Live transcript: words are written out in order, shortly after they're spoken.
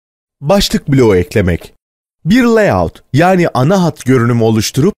Başlık bloğu eklemek. Bir layout yani ana hat görünümü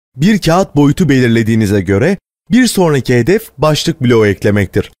oluşturup bir kağıt boyutu belirlediğinize göre bir sonraki hedef başlık bloğu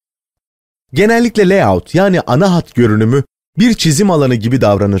eklemektir. Genellikle layout yani ana hat görünümü bir çizim alanı gibi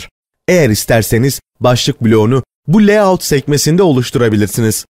davranır. Eğer isterseniz başlık bloğunu bu layout sekmesinde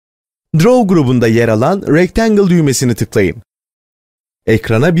oluşturabilirsiniz. Draw grubunda yer alan Rectangle düğmesini tıklayın.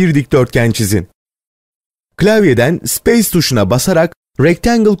 Ekrana bir dikdörtgen çizin. Klavyeden Space tuşuna basarak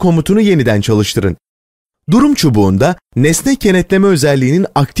Rectangle komutunu yeniden çalıştırın. Durum çubuğunda nesne kenetleme özelliğinin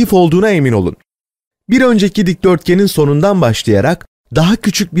aktif olduğuna emin olun. Bir önceki dikdörtgenin sonundan başlayarak daha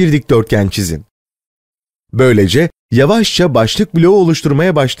küçük bir dikdörtgen çizin. Böylece yavaşça başlık bloğu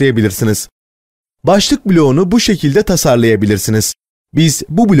oluşturmaya başlayabilirsiniz. Başlık bloğunu bu şekilde tasarlayabilirsiniz. Biz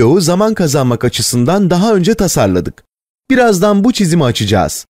bu bloğu zaman kazanmak açısından daha önce tasarladık. Birazdan bu çizimi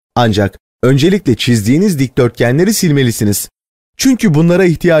açacağız. Ancak öncelikle çizdiğiniz dikdörtgenleri silmelisiniz. Çünkü bunlara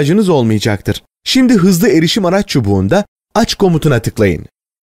ihtiyacınız olmayacaktır. Şimdi hızlı erişim araç çubuğunda aç komutuna tıklayın.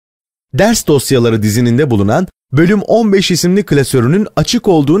 Ders dosyaları dizininde bulunan bölüm 15 isimli klasörünün açık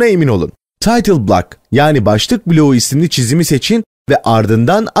olduğuna emin olun. Title Block yani başlık bloğu isimli çizimi seçin ve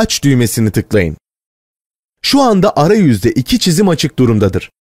ardından aç düğmesini tıklayın. Şu anda arayüzde iki çizim açık durumdadır.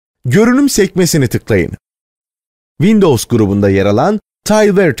 Görünüm sekmesini tıklayın. Windows grubunda yer alan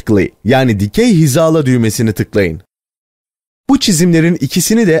Tile Vertically yani dikey hizala düğmesini tıklayın. Bu çizimlerin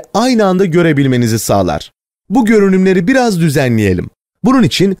ikisini de aynı anda görebilmenizi sağlar. Bu görünümleri biraz düzenleyelim. Bunun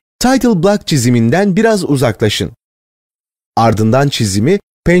için Title Block çiziminden biraz uzaklaşın. Ardından çizimi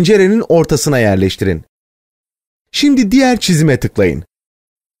pencerenin ortasına yerleştirin. Şimdi diğer çizime tıklayın.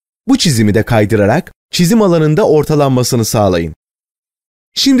 Bu çizimi de kaydırarak çizim alanında ortalanmasını sağlayın.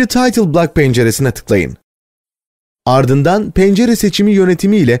 Şimdi Title Block penceresine tıklayın. Ardından pencere seçimi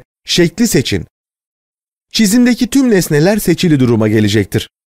yönetimi ile şekli seçin. Çizimdeki tüm nesneler seçili duruma gelecektir.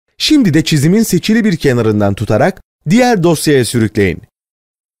 Şimdi de çizimin seçili bir kenarından tutarak diğer dosyaya sürükleyin.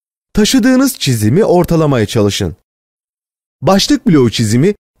 Taşıdığınız çizimi ortalamaya çalışın. Başlık bloğu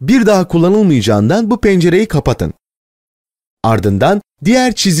çizimi bir daha kullanılmayacağından bu pencereyi kapatın. Ardından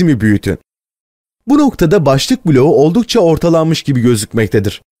diğer çizimi büyütün. Bu noktada başlık bloğu oldukça ortalanmış gibi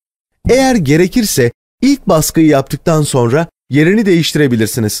gözükmektedir. Eğer gerekirse ilk baskıyı yaptıktan sonra yerini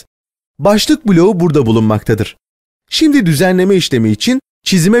değiştirebilirsiniz. Başlık bloğu burada bulunmaktadır. Şimdi düzenleme işlemi için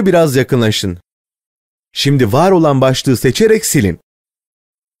çizime biraz yakınlaşın. Şimdi var olan başlığı seçerek silin.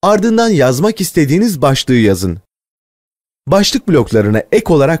 Ardından yazmak istediğiniz başlığı yazın. Başlık bloklarına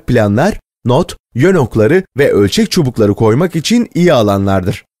ek olarak planlar, not, yön okları ve ölçek çubukları koymak için iyi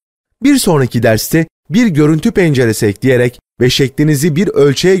alanlardır. Bir sonraki derste bir görüntü penceresi ekleyerek ve şeklinizi bir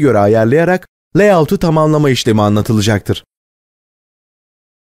ölçeğe göre ayarlayarak layout'u tamamlama işlemi anlatılacaktır.